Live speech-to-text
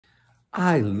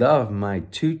I love my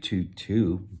tutu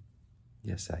too.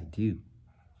 Yes, I do.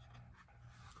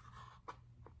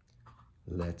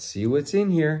 Let's see what's in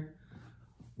here.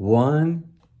 1,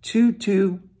 2,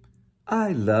 2.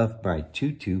 I love my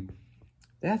tutu.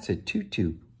 That's a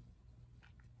tutu.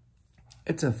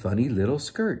 It's a funny little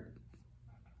skirt.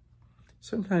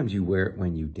 Sometimes you wear it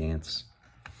when you dance.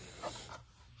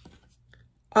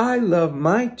 I love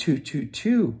my tutu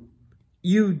too.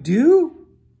 You do?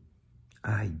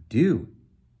 I do.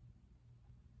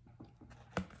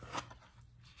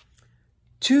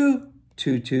 2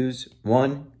 tutus,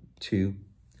 1, 2.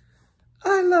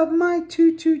 I love my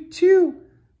tutu too.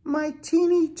 My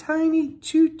teeny tiny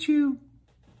tutu.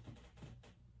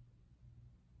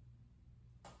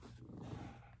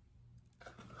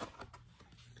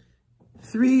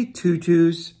 3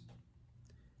 tutus.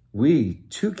 We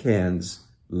toucans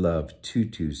love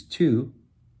tutus too.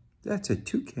 That's a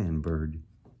toucan bird.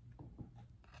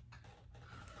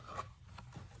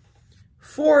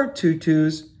 4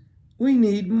 tutus. We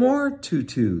need more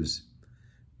tutus.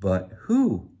 But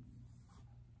who?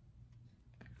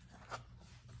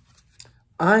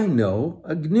 I know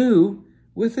a gnu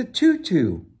with a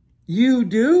tutu. You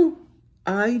do?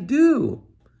 I do.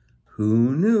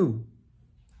 Who knew?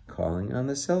 Calling on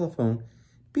the cell phone.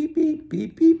 Beep, beep,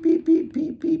 beep, beep, beep, beep,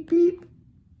 beep, beep, beep.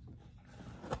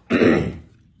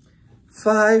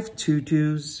 5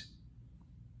 tutus.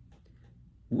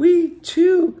 We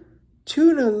too,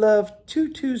 tuna love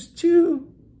tutus too.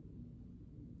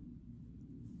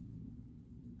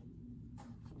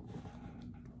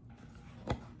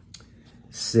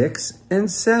 6 and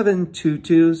 7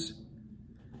 tutus.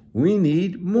 We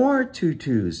need more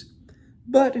tutus.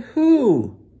 But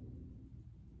who?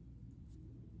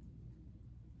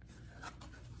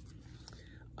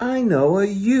 I know a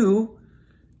you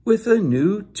with a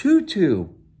new tutu.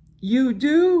 You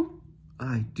do?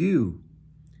 I do.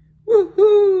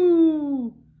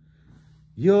 Woohoo!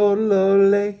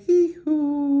 Yo-lo-le-hee-hoo.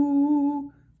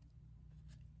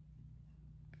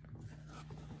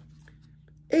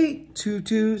 8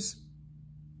 tutus.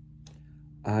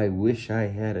 I wish I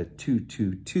had a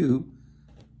tutu too.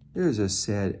 There's a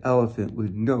sad elephant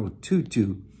with no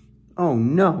tutu. Oh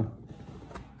no.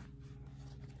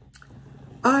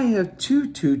 I have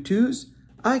 2 tutus.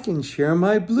 I can share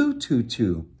my blue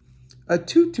tutu. A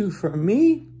tutu for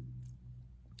me,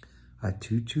 a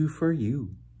tutu for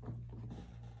you.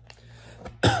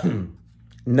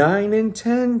 9 and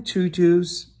 10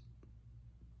 tutus.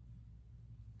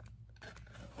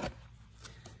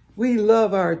 We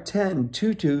love our 10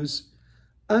 tutus.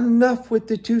 Enough with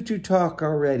the tutu talk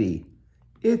already.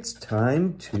 It's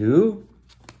time to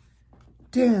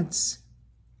dance.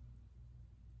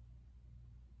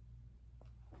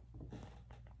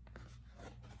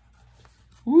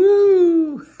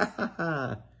 Woo!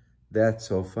 That's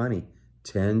so funny.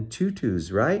 10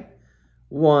 tutus, right?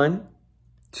 1,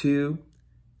 2,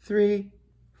 3,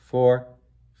 4,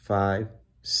 5,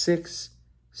 6,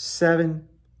 7,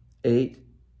 8,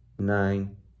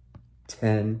 9,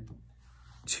 10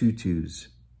 tutus.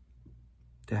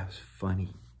 That was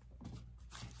funny.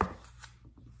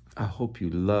 I hope you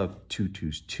love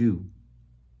tutus too.